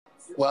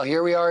Well,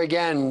 here we are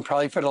again,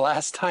 probably for the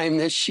last time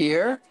this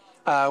year.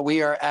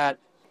 We are at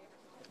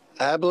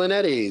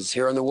Ablinetti's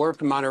here on the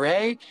Wharf in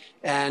Monterey.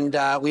 And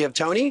we have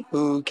Tony,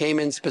 who came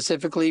in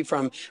specifically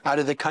from out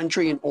of the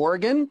country in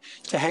Oregon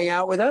to hang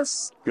out with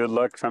us. Good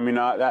luck. I mean,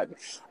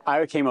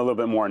 I came a little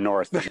bit more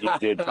north than you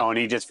did,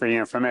 Tony, just for your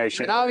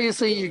information. And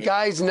obviously, you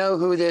guys know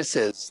who this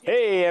is.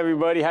 Hey,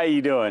 everybody. How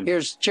you doing?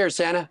 Cheers,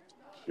 Santa.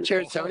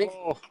 Cheers, Tony.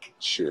 Oh,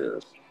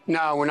 Cheers.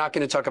 No, we're not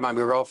going to talk about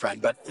my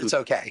girlfriend, but it's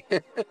okay.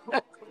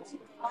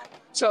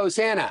 So,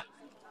 Santa,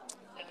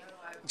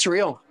 it's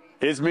real.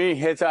 it's me.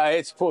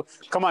 It's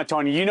come on,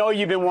 Tony. You know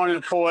you've been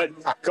wanting to pull it.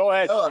 Go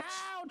ahead. Ow,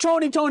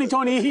 Tony.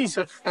 He's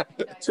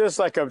just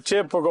like a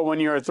typical when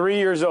you're 3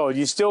 years old.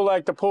 You still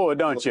like to pull it,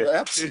 don't you?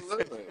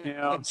 Absolutely. You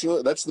know?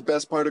 Absolutely. That's the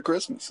best part of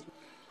Christmas.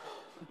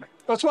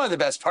 Well, it's one of the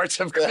best parts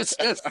of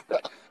Christmas. A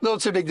little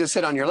too big to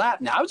sit on your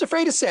lap. Now, I was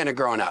afraid of Santa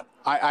growing up.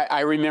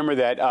 I remember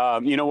that.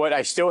 You know what?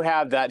 I still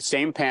have that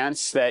same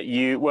pants that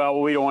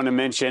well, we don't want to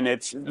mention.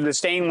 The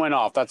stain went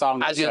off. That's all I'm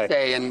going to say. I was going to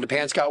say, and the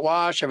pants got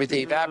washed, everything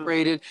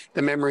evaporated,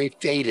 the memory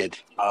faded.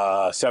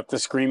 Except the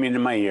screaming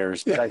in my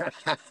ears.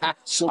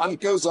 So what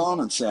goes on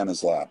in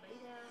Santa's lap?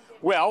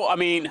 Well, I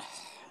mean,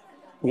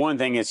 one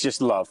thing is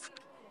just love.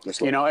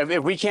 You know,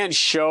 if we can't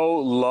show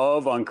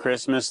love on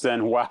Christmas,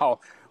 then wow,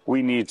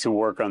 we need to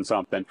work on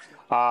something.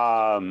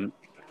 I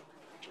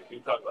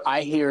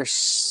hear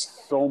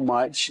so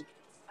much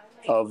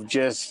of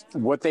just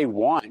what they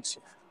want,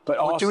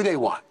 but What do they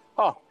want?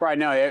 Oh, right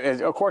now,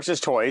 of course, it's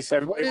toys.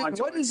 Everybody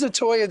wants What is the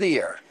toy of the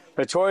year?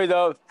 The toy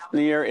of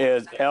the year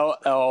is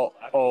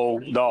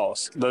LLO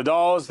dolls. The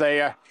dolls,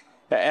 they are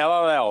the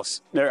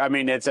LLLs. I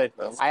mean,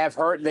 I have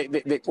heard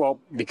well,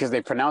 because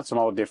they pronounce them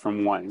all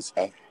different ones.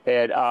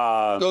 And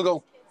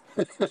Google.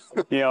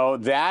 you know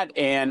that,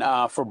 and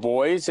for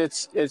boys,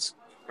 it's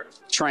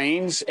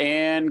trains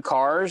and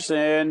cars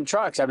and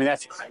trucks. I mean,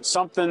 that's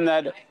something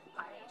that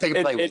They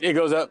can play with. it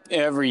goes up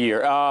every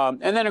year.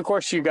 And then, of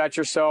course, you got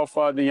yourself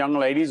the young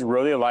ladies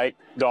really like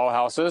doll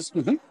houses.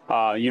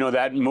 Mm-hmm. You know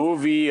that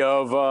movie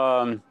of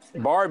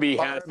Barbie.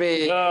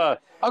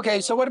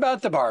 Okay, so what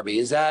about the Barbie?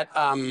 Is that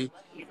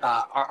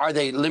are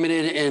they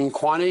limited in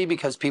quantity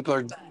because people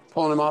are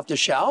pulling them off the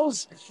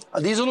shelves?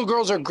 These little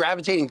girls are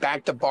gravitating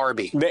back to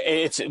Barbie.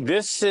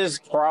 This is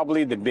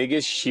probably the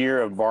biggest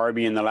year of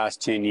Barbie in the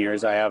last 10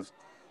 years. I'm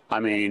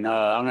going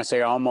to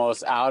say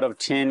almost out of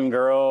 10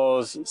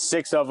 girls,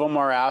 6 of them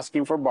are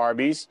asking for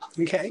Barbies.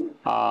 Okay.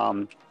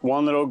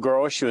 One little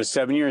girl, she was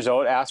 7 years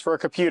old, asked for a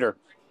computer.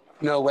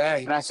 No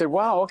way. And I said,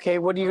 wow, okay,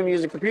 what are you going to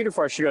use a computer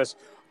for? She goes,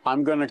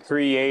 I'm going to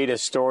create a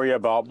story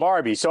about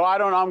Barbie. So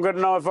I'm going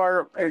to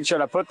know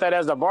should I put that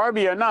as a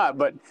Barbie or not?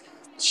 But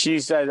she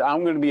said,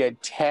 I'm going to be a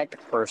tech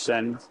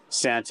person,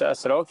 Santa. I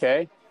said,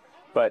 okay.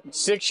 But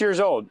 6 years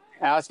old,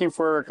 asking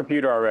for a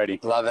computer already.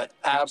 Love it.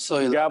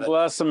 Absolutely. God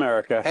bless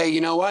America. Hey, you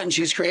know what? And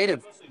she's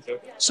creative.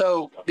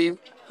 So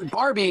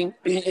Barbie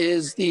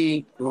is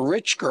the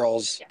rich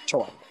girl's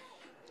toy.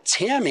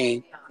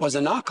 Tammy was a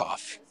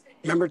knockoff.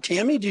 Remember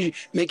Tammy?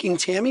 Making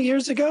Tammy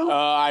years ago?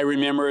 I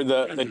remember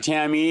the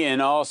Tammy,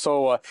 and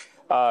also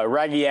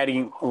Raggedy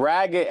Annie,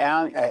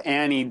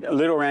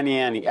 Little Randy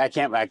Annie.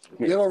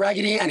 Little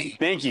Raggedy Annie.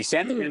 Thank you.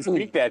 Santa didn't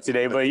speak that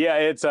today, but yeah,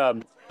 it's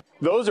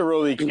those are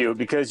really cute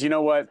because you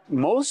know what?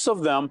 Most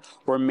of them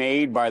were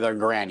made by their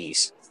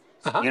grannies.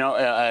 You know,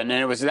 and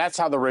that's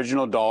how the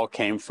original doll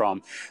came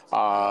from.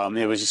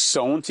 It was just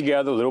sewn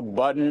together, little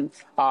button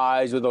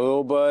eyes with a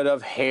little bit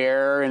of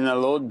hair and a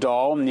little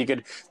doll, and you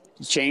could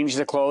change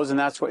the clothes, and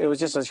that's what it was.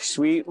 Just a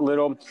sweet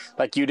little,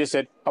 like you just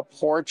said, a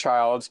poor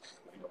child's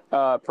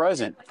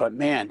present. But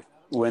man,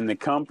 when the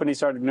company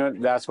started doing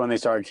it, that's when they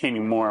started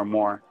gaining more and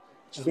more.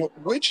 So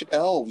which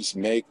elves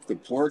make the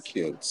poor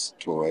kids'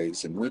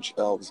 toys, and which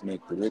elves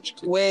make the rich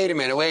kids? Wait a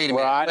minute.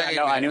 Well,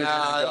 I knew.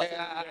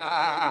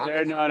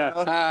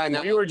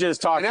 No. We were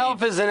just talking. An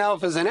elf is an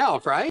elf is an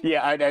elf, right?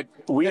 Yeah,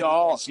 we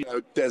all. There's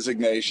no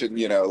designation,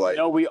 like.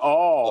 No, we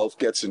all. Elf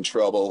gets in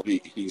trouble.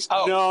 He's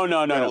No.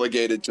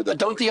 relegated to the.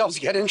 Don't the elves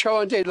get in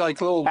trouble? They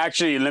like little.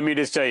 Actually, let me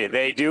just tell you,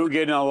 they do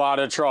get in a lot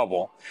of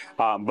trouble,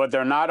 but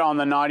they're not on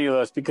the naughty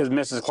list because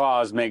Mrs.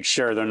 Claus makes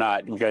sure they're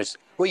not. Because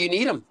Well, you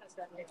need them.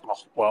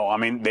 well, I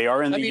mean, they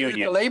are in the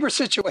union. The labor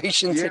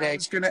situation Yeah, I today.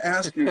 was going to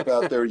ask you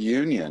about their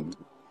union.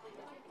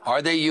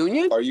 Are they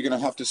union? Are you going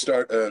to have to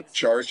start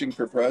charging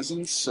for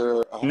presents?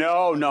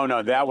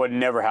 No, that would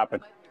never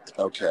happen.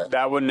 Okay.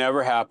 That would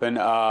never happen.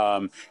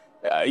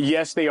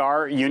 Yes, they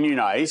are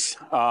unionized,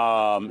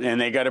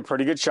 and they got a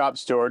pretty good shop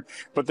steward.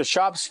 But the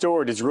shop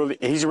steward he's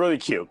really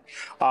cute.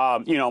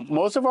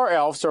 Most of our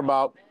elves are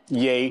about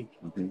yay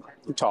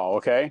tall.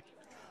 Okay,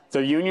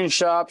 the union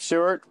shop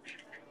steward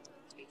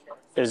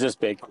is this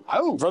big.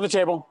 Oh, For the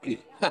table,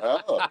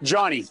 Oh.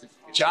 Johnny,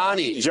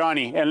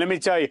 and let me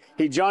tell you,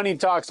 Johnny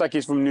talks like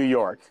he's from New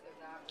York.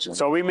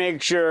 So we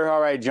make sure, all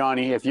right,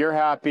 Johnny, if you're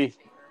happy,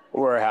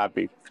 we're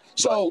happy.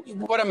 So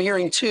what I'm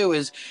hearing too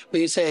is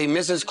when you say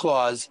Mrs.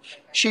 Claus,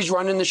 she's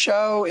running the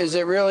show. Is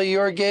it really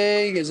your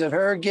gig? Is it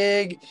her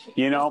gig?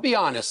 Let's be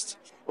honest.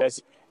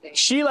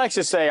 She likes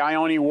to say, I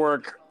only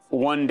work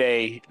one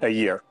day a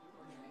year.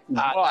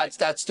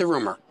 That's the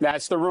rumor.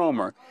 That's the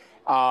rumor.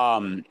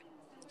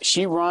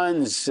 She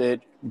runs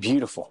it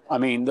beautiful. I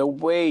mean, the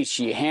way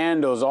she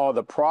handles all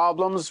the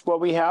problems, what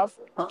we have.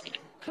 What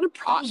kind of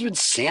problems would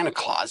Santa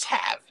Claus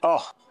have?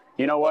 Oh,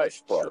 you know what?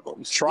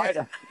 Problems. Try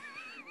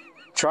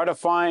to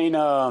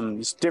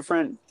find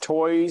different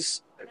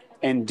toys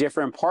and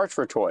different parts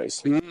for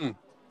toys.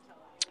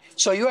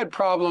 So you had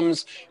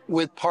problems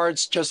with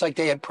parts just like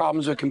they had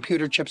problems with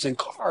computer chips in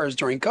cars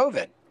during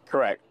COVID.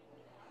 Correct.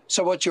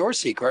 So what's your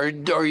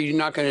secret? Or are you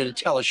not going to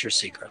tell us your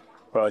secret?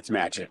 Well, it's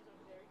magic.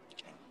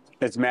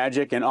 It's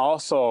magic. And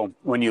also,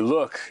 when you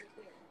look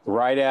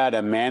right at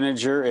a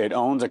manager, it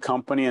owns a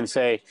company, and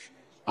say,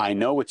 I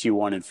know what you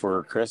wanted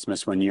for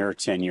Christmas when you're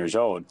 10 years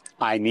old.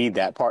 I need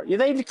that part.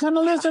 They kind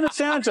of listen to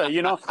Santa,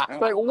 you know.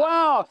 Like,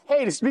 wow.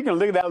 Hey, speaking of,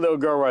 look at that little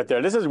girl right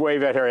there. This is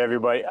wave at her,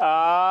 everybody.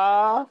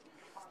 And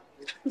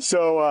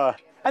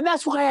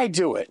that's why I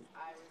do it.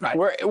 Right.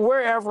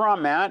 Wherever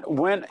I'm at,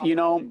 when, you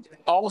know,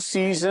 all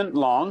season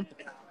long,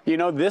 you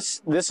know,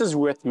 this is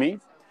with me.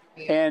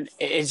 And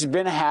it's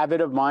been a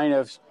habit of mine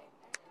of,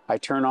 I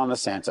turn on the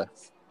Santa.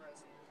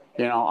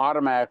 You know,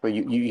 automatically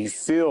you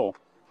feel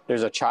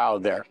there's a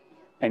child there.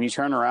 And you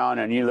turn around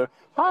and you look,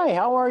 hi,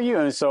 how are you?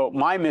 And so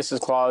my Mrs.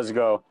 Claus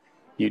go,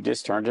 you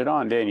just turned it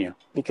on, didn't you?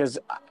 Because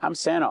I'm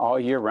Santa all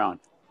year round.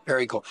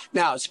 Very cool.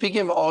 Now, speaking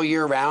of all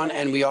year round,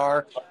 and we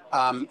are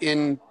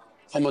in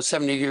almost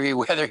 70-degree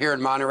weather here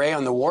in Monterey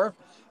on the wharf,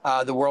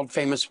 the world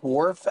famous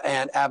wharf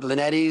at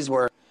Ablanetti's,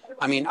 where,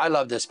 I mean, I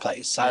love this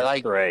place. I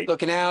like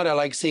looking out. I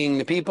like seeing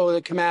the people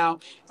that come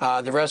out,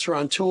 the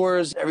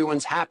restaurateurs.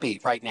 Everyone's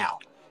happy right now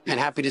and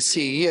happy to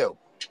see you.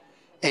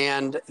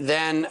 And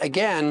then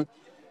again,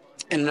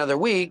 in another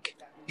week,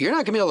 you're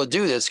not going to be able to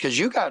do this because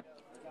you got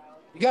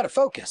to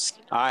focus.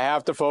 I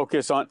have to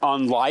focus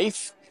on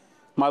life,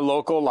 my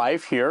local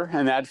life here,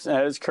 and that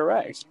is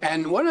correct.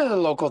 And one of the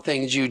local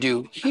things you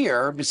do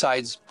here,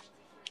 besides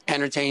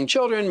entertain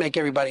children, make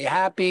everybody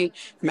happy,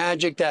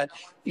 magic that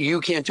you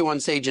can't do on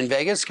stage in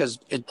Vegas because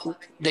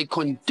they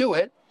couldn't do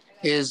it,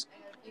 is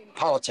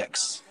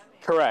politics.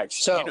 Correct.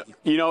 So,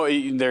 you know,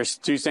 there's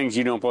two things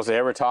you don't supposed to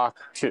ever talk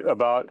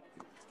about.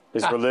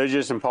 Is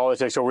religious and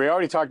politics. So we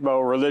already talked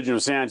about religion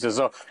with Santa.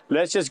 So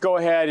let's just go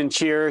ahead and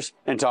cheers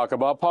and talk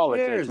about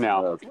politics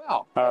now.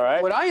 Well, all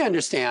right. What I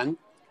understand,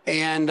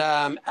 and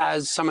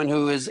as someone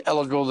who is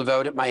eligible to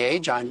vote at my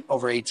age, I'm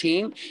over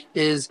 18,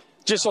 is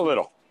just a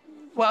little.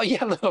 Well,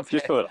 yeah, a little bit.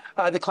 Just a little.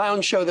 The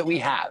clown show that we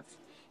have,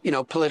 you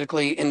know,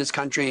 politically in this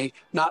country,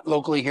 not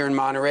locally here in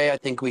Monterey. I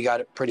think we got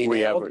it pretty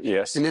nailed.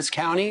 Yes. In this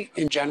county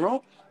in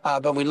general,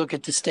 but we look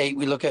at the state,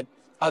 we look at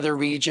other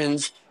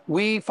regions.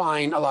 We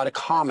find a lot of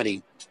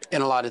comedy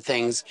in a lot of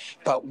things,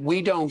 but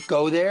we don't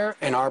go there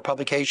in our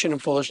publication in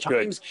Foolish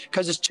Times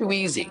because it's too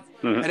easy.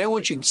 And then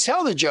once you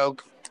tell the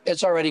joke,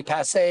 it's already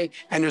passé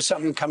and there's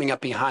something coming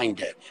up behind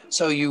it.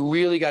 So you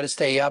really got to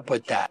stay up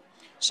with that.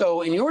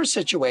 So in your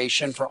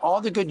situation, for all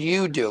the good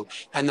you do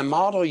and the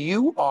model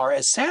you are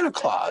as Santa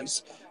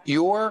Claus,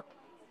 you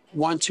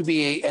want to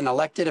be an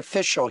elected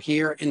official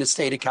here in the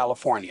state of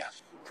California.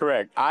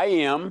 Correct. I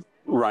am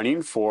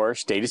running for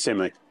state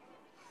assembly.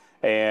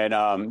 And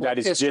that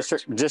is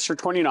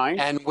District 29.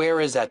 And where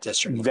is that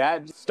district?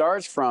 That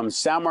starts from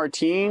San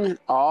Martin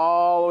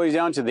all the way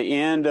down to the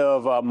end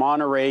of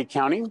Monterey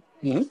County.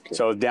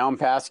 So down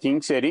past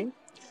King City.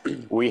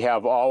 We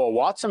have all of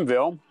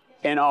Watsonville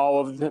and all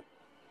of the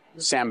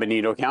San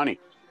Benito County.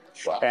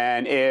 Wow.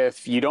 And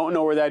if you don't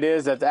know where that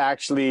is, that's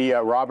actually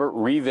Robert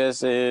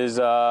Rivas is,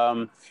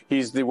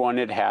 he's the one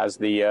that has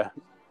the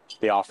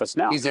office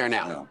now. He's there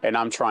now. And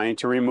I'm trying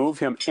to remove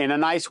him in a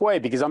nice way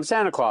because I'm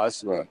Santa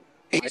Claus. Right.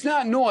 He's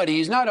not naughty.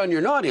 He's not on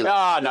your naughty list.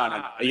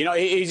 No. You know,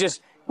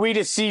 we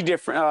just see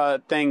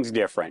different things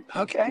different.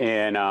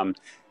 Okay. And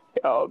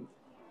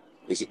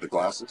Is it the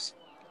glasses?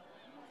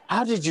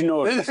 how did you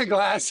know? The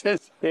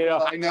glasses. You know,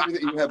 I know that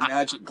you have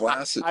magic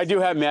glasses. I do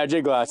have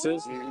magic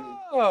glasses.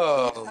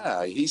 Oh,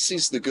 Yeah, he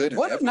sees the good. in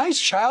what a everything. nice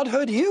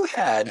childhood you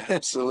had.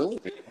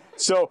 Absolutely.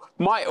 So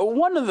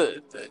one of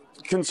the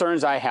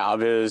concerns I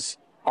have is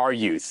our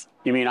youth.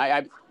 I mean,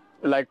 I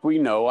like we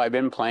know, I've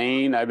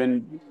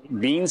been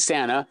being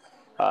Santa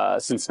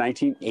since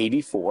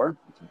 1984,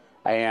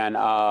 and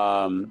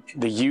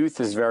the youth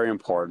is very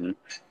important.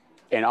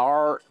 And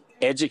our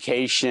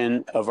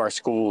education of our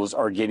schools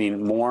are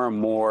getting more and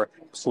more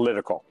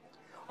political.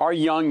 Our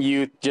young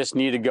youth just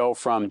need to go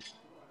from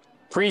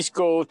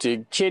preschool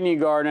to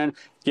kindergarten,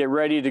 get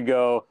ready to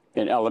go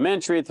in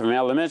elementary, from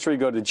elementary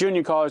go to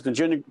junior college,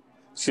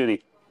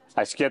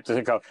 I skipped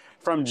it.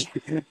 From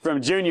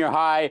junior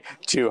high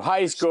to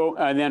high school,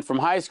 and then from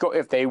high school,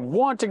 if they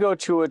want to go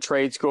to a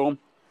trade school,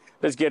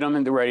 let's get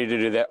them ready to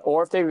do that.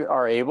 Or if they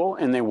are able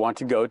and they want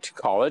to go to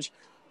college,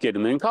 get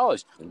them in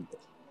college.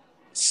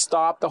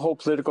 Stop the whole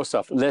political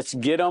stuff. Let's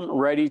get them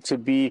ready to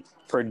be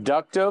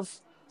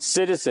productive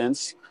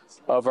citizens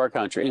of our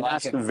country. And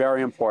that's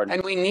very important.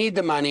 And we need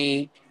the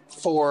money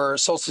for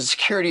Social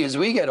Security as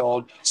we get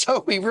old,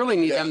 so we really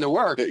need them to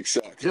work.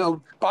 Exactly. You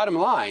know, bottom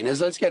line is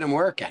let's get them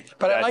working.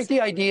 But I like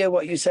the idea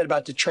what you said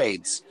about the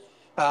trades.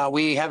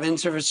 We have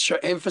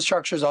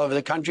infrastructures all over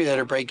the country that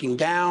are breaking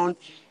down.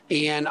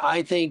 And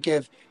I think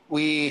if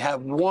we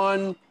have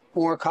one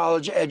more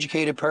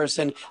college-educated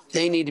person,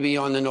 they need to be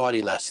on the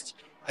naughty list.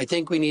 I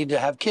think we need to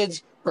have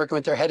kids working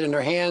with their head in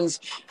their hands,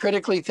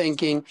 critically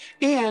thinking,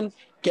 and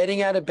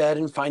getting out of bed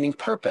and finding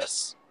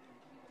purpose.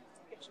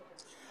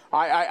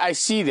 I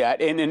see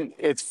that, and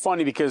it's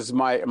funny because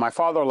my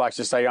father likes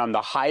to say I'm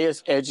the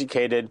highest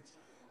educated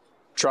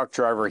truck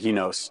driver he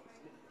knows.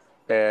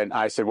 And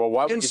I said, well,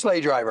 why would And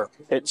sleigh driver.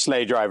 It's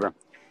sleigh driver.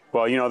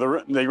 Well, you know,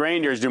 the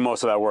reindeers do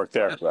most of that work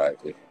there. Right.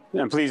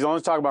 And please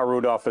don't talk about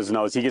Rudolph's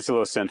nose. He gets a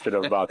little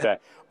sensitive about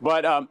that.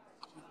 But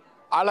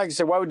I like to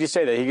say, why would you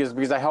say that? He goes,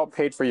 because I helped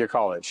pay for your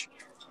college.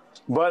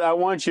 But I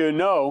want you to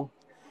know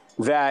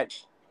that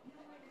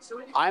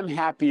I'm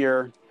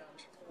happier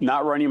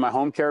not running my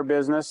home care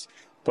business,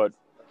 but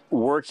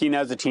working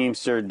as a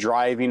Teamster,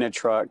 driving a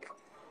truck.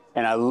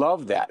 And I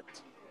love that.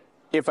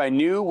 If I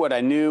knew what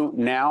I knew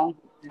now,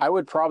 I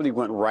would probably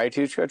went right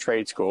to a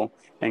trade school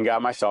and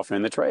got myself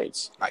in the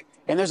trades. Right.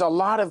 And there's a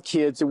lot of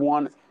kids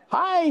who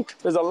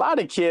there's a lot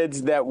of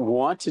kids that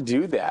want to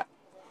do that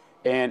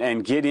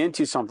and get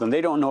into something.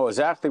 They don't know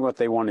exactly what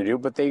they want to do,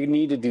 but they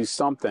need to do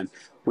something.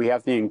 We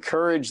have to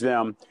encourage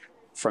them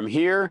from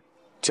here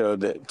to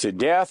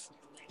death.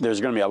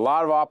 There's going to be a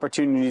lot of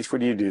opportunities for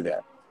you to do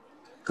that.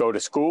 Go to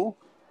school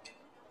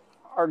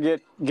or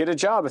get a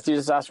job if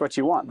that's what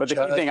you want. But the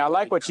key thing, I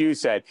like what you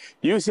said.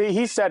 You see,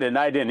 he said it and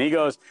I didn't. He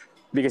goes,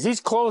 because he's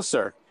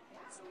closer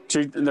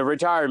to the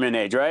retirement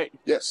age, right?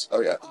 Yes.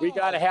 Oh, yeah. We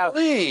got to have.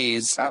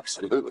 Please.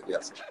 Absolutely.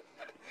 Yes.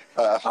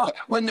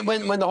 When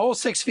the whole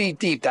 6 feet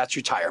deep, that's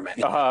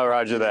retirement.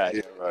 Roger that.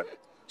 Yeah, right.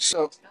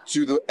 So,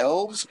 do the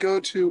elves go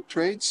to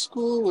trade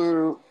school,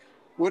 or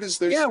what is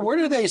their? Yeah, where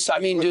do they? I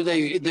mean, do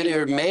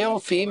they're male,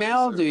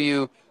 female? Do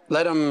you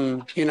let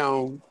them?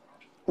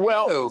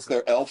 Well, Is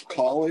there elf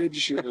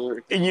college?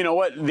 Or? you know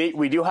what?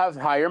 We do have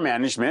higher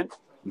management,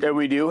 and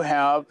we do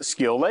have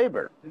skilled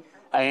labor.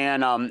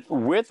 And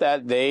with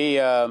that,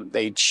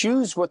 they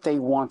choose what they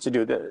want to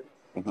do.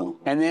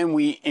 And then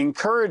we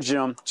encourage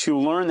them to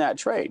learn that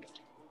trade.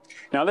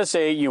 Now, let's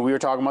say we were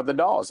talking about the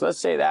dolls. Let's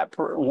say that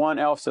one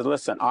elf says,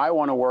 listen, I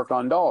want to work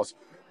on dolls.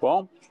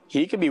 Well,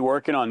 he could be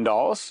working on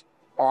dolls,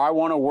 or I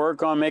want to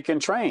work on making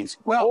trains.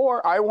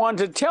 Or I want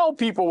to tell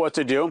people what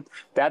to do.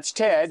 That's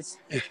Ted,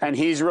 and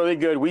he's really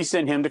good. We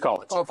send him to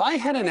college. Well, if I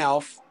had an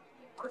elf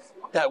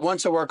that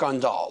wants to work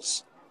on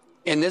dolls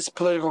in this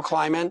political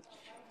climate,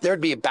 there'd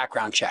be a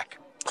background check.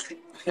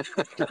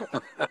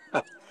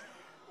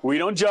 We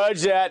don't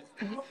judge that.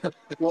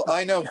 Well,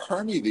 I know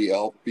Hermie the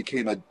elf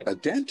became a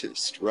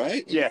dentist,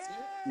 right? Yes.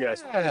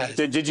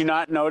 Did you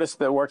not notice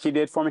the work he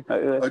did for me?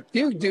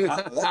 You do.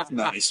 That's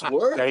nice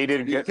work. Yeah, he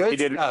did.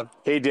 Good stuff.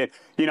 He did.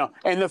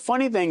 And the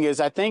funny thing is,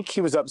 I think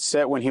he was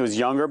upset when he was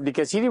younger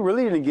because he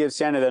really didn't give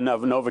Santa the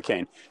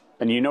Novocaine.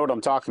 And you know what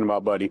I'm talking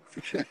about, buddy.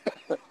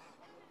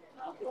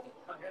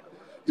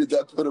 Did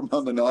that put him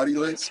on the naughty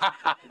list?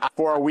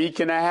 For a week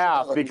and a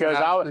half, because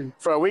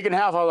for a week and a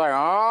half, I was like,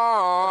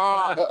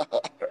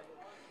 oh.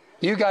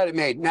 You got it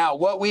made. Now,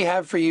 what we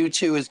have for you,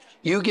 too, is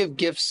you give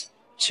gifts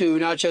to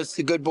not just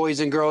the good boys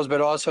and girls, but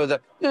also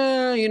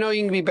you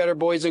can be better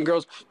boys and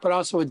girls, but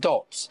also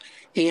adults.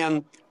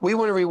 And we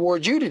want to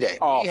reward you today.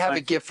 We have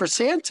a gift for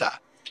Santa.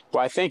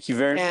 Well, I thank you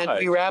very much. And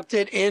we wrapped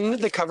it in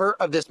the cover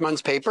of this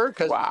month's paper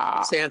because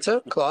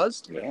Santa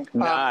Claus. Yeah.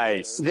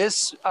 Nice.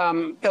 This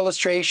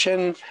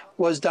illustration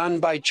was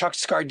done by Chuck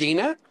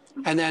Scardina.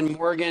 And then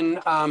Morgan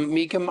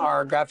Meekum,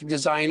 our graphic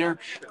designer,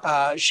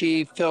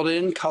 she filled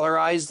it in,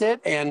 colorized it,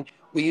 and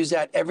we use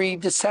that every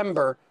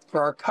December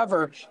for our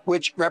cover,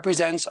 which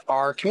represents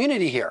our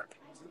community here.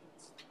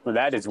 Well,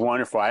 that is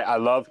wonderful. I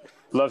love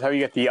how you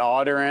get the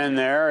otter in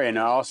there and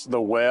also the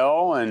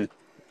whale and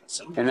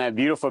that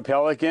beautiful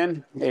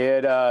pelican.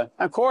 It,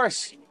 of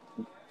course,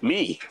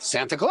 me.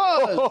 Santa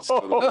Claus.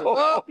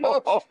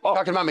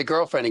 Talking about my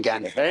girlfriend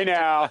again. Hey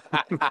now.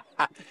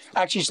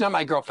 Actually, she's not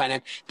my girlfriend.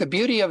 And the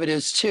beauty of it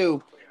is,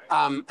 too,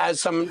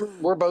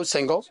 we're both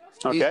single.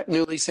 Okay. He's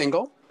newly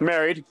single.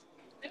 Married.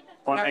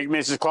 Well, like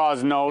Mrs.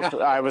 Claus knows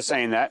I was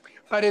saying that.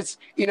 But it's,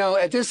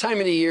 at this time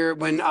of the year,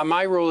 when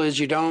my rule is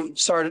you don't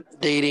start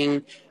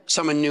dating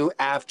someone new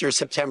after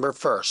September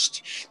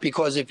 1st.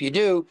 Because if you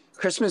do,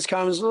 Christmas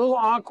comes a little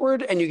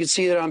awkward, and you can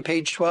see that on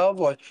page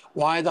 12,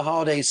 why the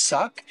holidays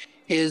suck,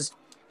 is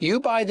you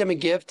buy them a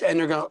gift, and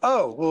they're going,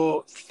 oh,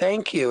 well,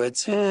 thank you.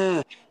 It's,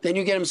 Then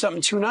you get them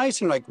something too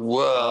nice, and like,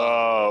 whoa.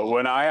 Oh,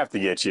 when I have to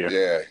get you.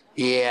 Yeah.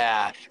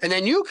 Yeah. And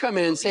then you come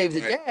in and save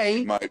the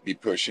day. Might be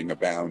pushing a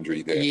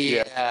boundary there.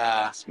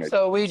 Yeah.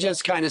 So we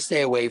just kind of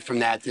stay away from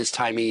that this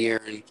time of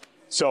year.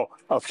 So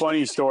a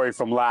funny story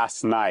from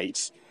last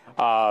night.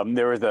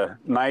 There was a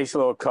nice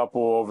little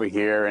couple over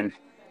here, and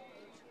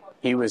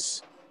he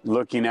was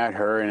looking at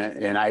her,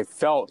 and I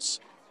felt,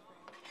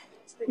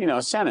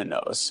 Santa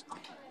knows.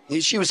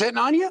 She was hitting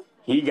on you?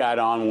 He got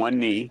on one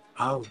knee.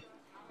 Oh.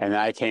 And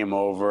I came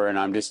over, and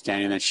I'm just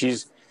standing there.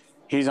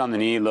 He's on the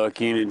knee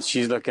looking, and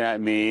she's looking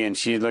at me, and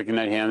she's looking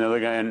at him. They're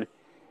looking,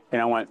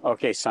 and I went,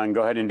 okay, son,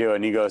 go ahead and do it.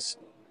 And he goes,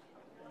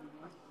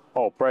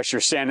 Oh,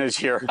 precious Santa's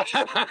here.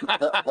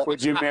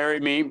 Would you marry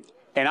me?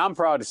 And I'm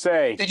proud to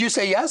say Did you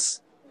say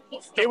yes?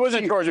 it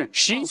wasn't towards me.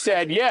 She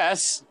said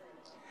yes.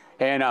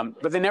 And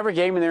but they never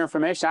gave me their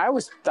information. I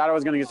always thought I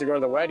was going to get to go to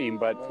the wedding,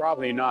 but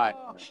probably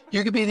not.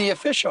 You could be the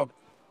official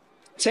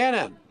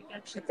Santa.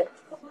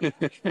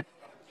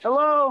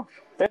 Hello,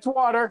 it's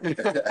water.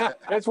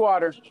 It's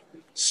water.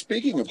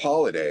 Speaking of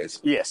holidays,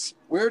 Yes,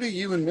 where do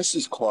you and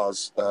Mrs.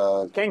 Claus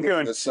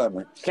Cancun. this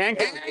summer? Cancun.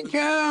 Thank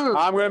you.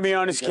 I'm going to be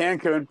honest,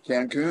 Cancun.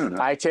 Cancun.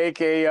 Huh? I take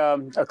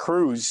a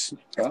cruise,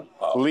 Huh?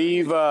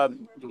 leave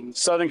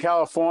Southern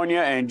California,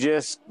 and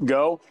just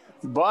go.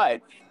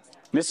 But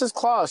Mrs.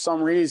 Claus,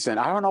 some reason,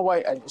 I don't know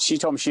why. She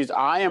told me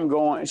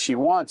she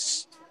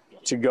wants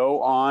to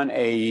go on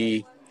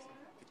a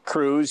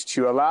cruise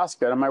to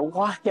Alaska. And I'm like,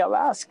 why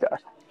Alaska?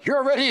 You're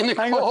already in the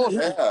cold.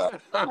 Yeah.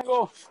 I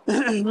go,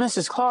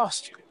 Mrs.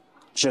 Claus,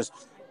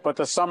 but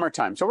the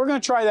summertime. So we're going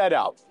to try that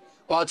out.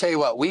 Well, I'll tell you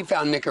what, we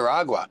found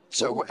Nicaragua.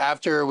 So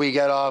after we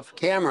get off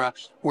camera,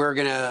 we're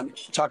going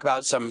to talk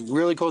about some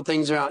really cool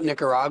things about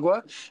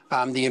Nicaragua,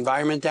 the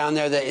environment down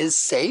there that is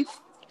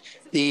safe,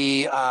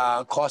 the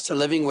cost of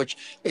living, which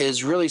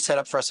is really set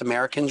up for us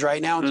Americans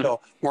right now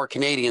until more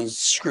Canadians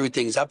screw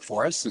things up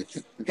for us.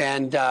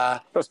 And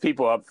Those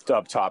people up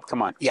top,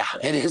 come on. yeah,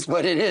 it is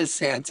what it is,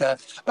 Santa.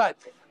 But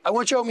I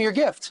want you to open your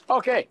gift.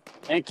 Okay,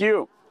 thank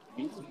you.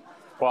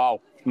 Wow,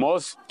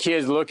 most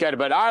kids look at it,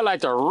 but I like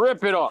to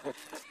rip it off.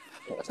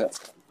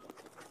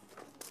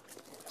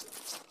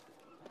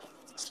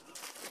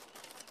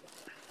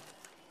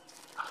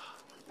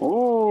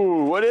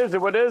 Ooh, what is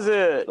it? What is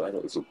it? Thought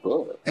it was a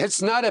book.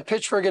 It's not a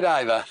pitch for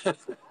Godiva.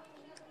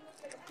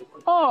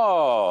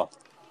 Oh.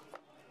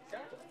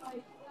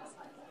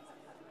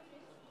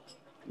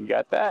 You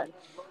got that?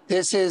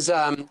 This is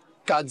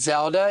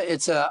Godzelda.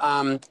 It's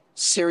a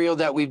serial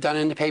that we've done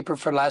in the paper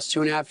for the last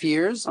 2.5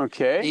 years.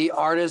 Okay. The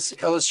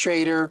artist,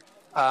 illustrator,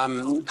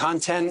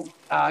 content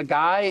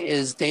guy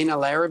is Dana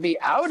Larrabee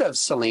out of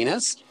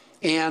Salinas.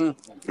 And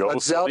Go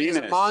Godzelda is a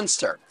Salinas.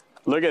 monster.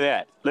 Look at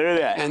that. Look at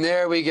that. And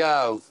there we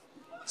go.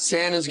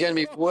 Santa's going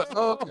to be...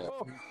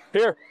 Oh,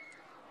 Here.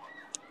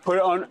 Put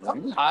it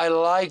on. I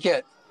like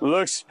it.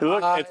 Look, it's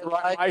right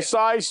like my it.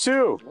 size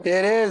too.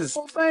 It is.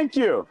 Well, thank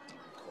you.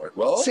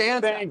 Well,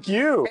 Santa. Thank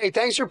you. Hey,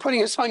 thanks for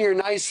putting us on your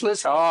nice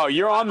list. Oh,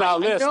 you're on that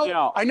list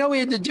now. I know we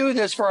had to do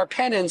this for our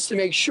penance to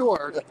make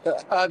sure,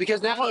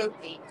 because now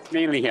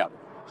Mainly him.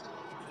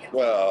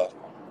 well,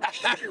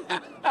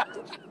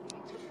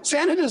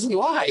 Santa doesn't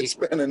lie. it's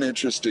been an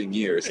interesting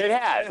year. It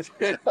has.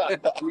 And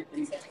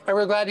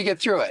we're glad to get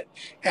through it.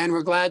 And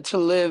we're glad to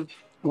live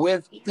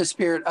with the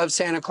spirit of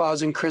Santa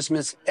Claus and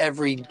Christmas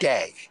every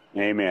day.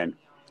 Amen.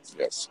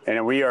 Yes.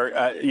 And we are,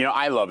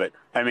 I love it.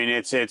 I mean,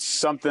 it's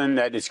something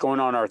that is going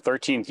on our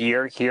 13th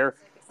year here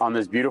on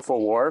this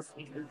beautiful wharf.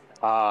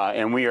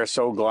 And we are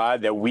so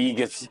glad that we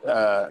get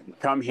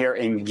come here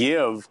and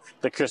give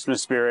the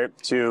Christmas spirit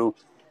to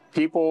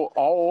people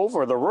all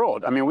over the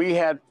world. I mean, we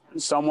had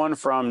someone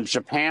from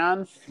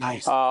Japan,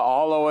 Nice.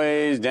 all the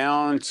ways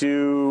down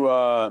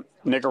to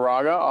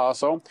Nicaragua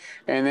also,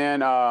 and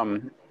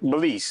then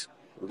Belize.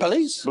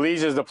 Belize.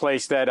 Belize is the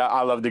place that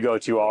I love to go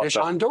to There's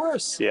also.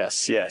 Honduras.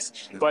 Yes,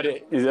 yes. But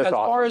that's As awesome.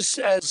 far as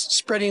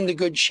spreading the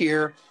good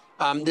cheer,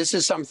 this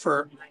is something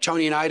for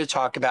Tony and I to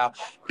talk about,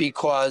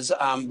 because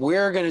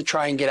we're going to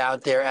try and get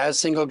out there as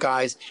single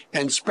guys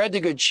and spread the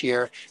good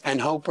cheer and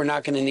hope we're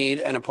not going to need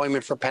an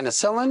appointment for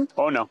penicillin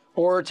Oh, no.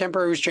 or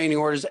temporary restraining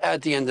orders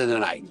at the end of the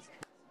night.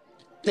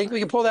 Think we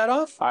can pull that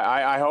off?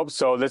 I hope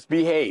so. Let's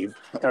behave.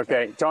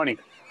 Okay, Tony,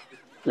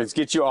 let's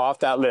get you off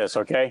that list,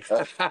 okay?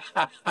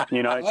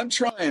 I'm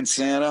trying,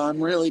 Santa.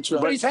 I'm really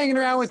trying. But he's hanging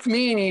around with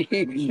me, and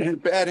he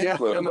Bad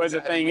influence. but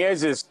the thing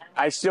is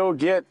I still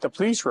get the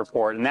police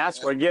report, and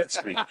that's what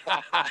gets me.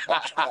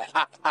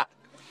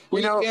 We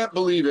You know- can't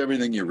believe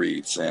everything you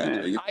read,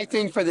 Santa. I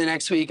think for the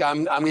next week,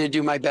 I'm going to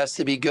do my best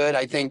to be good.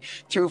 I think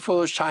through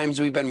foolish times,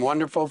 we've been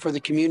wonderful for the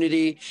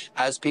community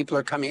as people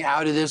are coming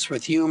out of this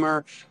with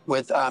humor,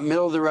 with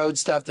middle of the road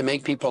stuff to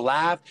make people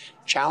laugh,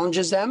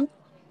 challenges them,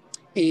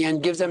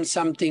 and gives them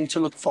something to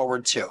look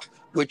forward to,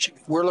 which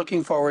we're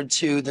looking forward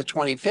to the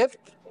 25th.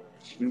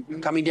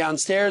 Coming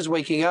downstairs,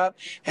 waking up,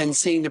 and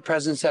seeing the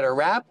presents that are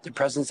wrapped, the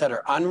presents that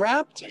are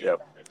unwrapped,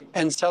 Yep.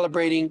 and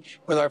celebrating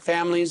with our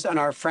families and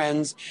our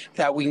friends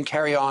that we can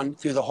carry on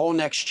through the whole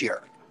next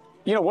year.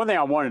 One thing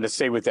I wanted to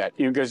say with that,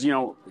 because,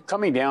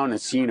 coming down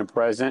and seeing a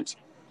present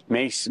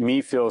makes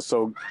me feel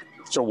so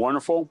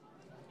wonderful.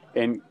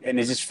 And it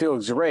just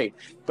feels great.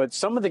 But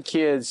some of the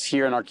kids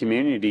here in our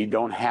community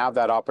don't have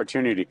that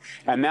opportunity.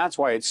 And that's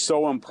why it's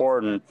so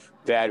important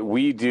that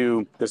we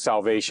do the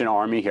Salvation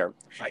Army here.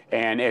 Right.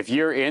 And if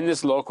you're in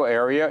this local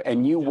area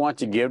and you want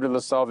to give to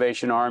the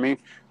Salvation Army,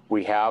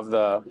 we have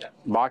the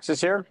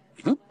boxes here.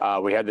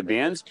 We have the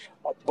bins.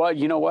 But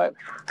you know what?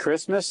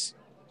 Christmas,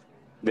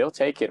 they'll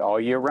take it all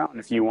year round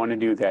if you want to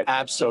do that.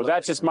 Absolutely. So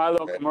that's just my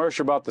little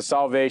commercial about the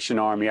Salvation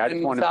Army. I just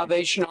And want to.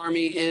 Salvation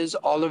Army is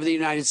all over the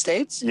United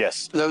States.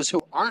 Yes. For those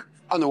who aren't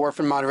on the wharf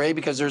in Monterey,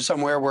 because there's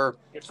somewhere where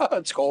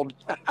it's cold,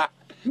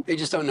 they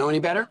just don't know any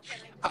better.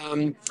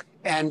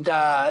 And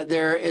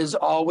there is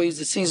always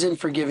a season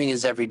for giving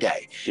is every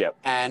day. Yep.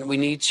 And we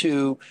need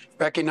to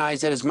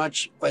recognize that as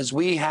much as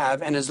we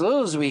have and as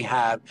little as we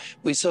have,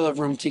 we still have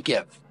room to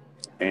give.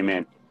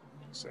 Amen.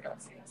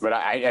 But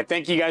I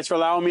thank you guys for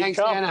allowing me Thanks,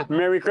 to come. Anna.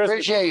 Merry Christmas.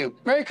 Appreciate you.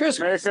 Merry Christmas.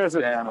 Merry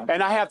Christmas. Anna.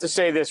 And I have to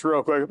say this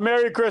real quick.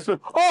 Merry Christmas.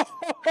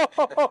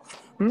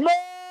 Merry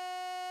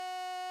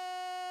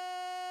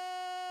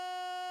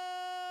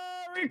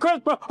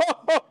Christmas.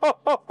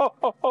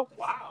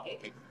 Wow.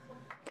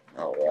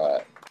 All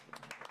right.